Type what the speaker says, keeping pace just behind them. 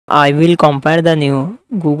I will compare the new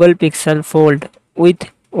Google Pixel Fold with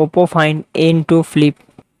Oppo Find N2 Flip.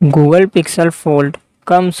 Google Pixel Fold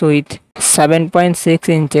comes with 7.6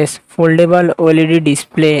 inches foldable OLED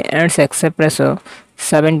display and success ratio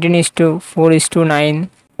 17:4:9.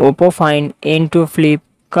 Oppo Find N2 Flip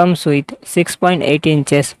comes with 6.8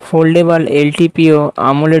 inches foldable LTPO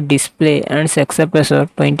AMOLED display and success ratio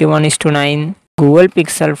 21:9. Google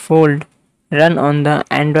Pixel Fold run on the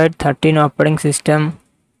Android 13 operating system.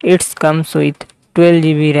 It comes with 12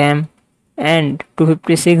 GB RAM and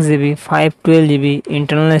 256 GB 512 GB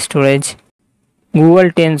internal storage. Google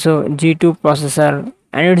Tensor G2 processor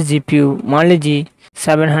and its GPU Mali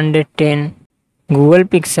G710. Google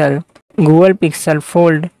Pixel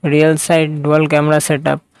Fold real side dual camera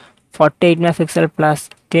setup 48 megapixel plus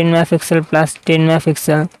 10 megapixel plus 10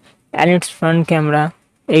 megapixel and its front camera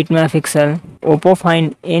 8 megapixel. Oppo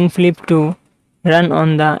Find N Flip 2 run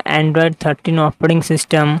on the Android 13 operating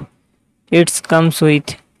system. It comes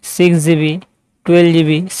with 6 GB, 12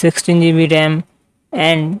 GB, 16 GB RAM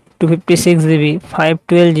and 256 GB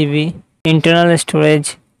 512 GB internal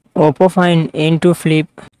storage. Oppo Find N2 Flip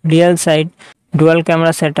real side dual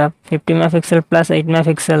camera setup 50 megapixel plus 8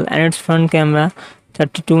 megapixel and its front camera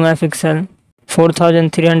 32 megapixel,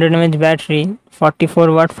 4300 mAh battery,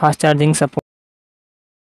 44 watt fast charging support.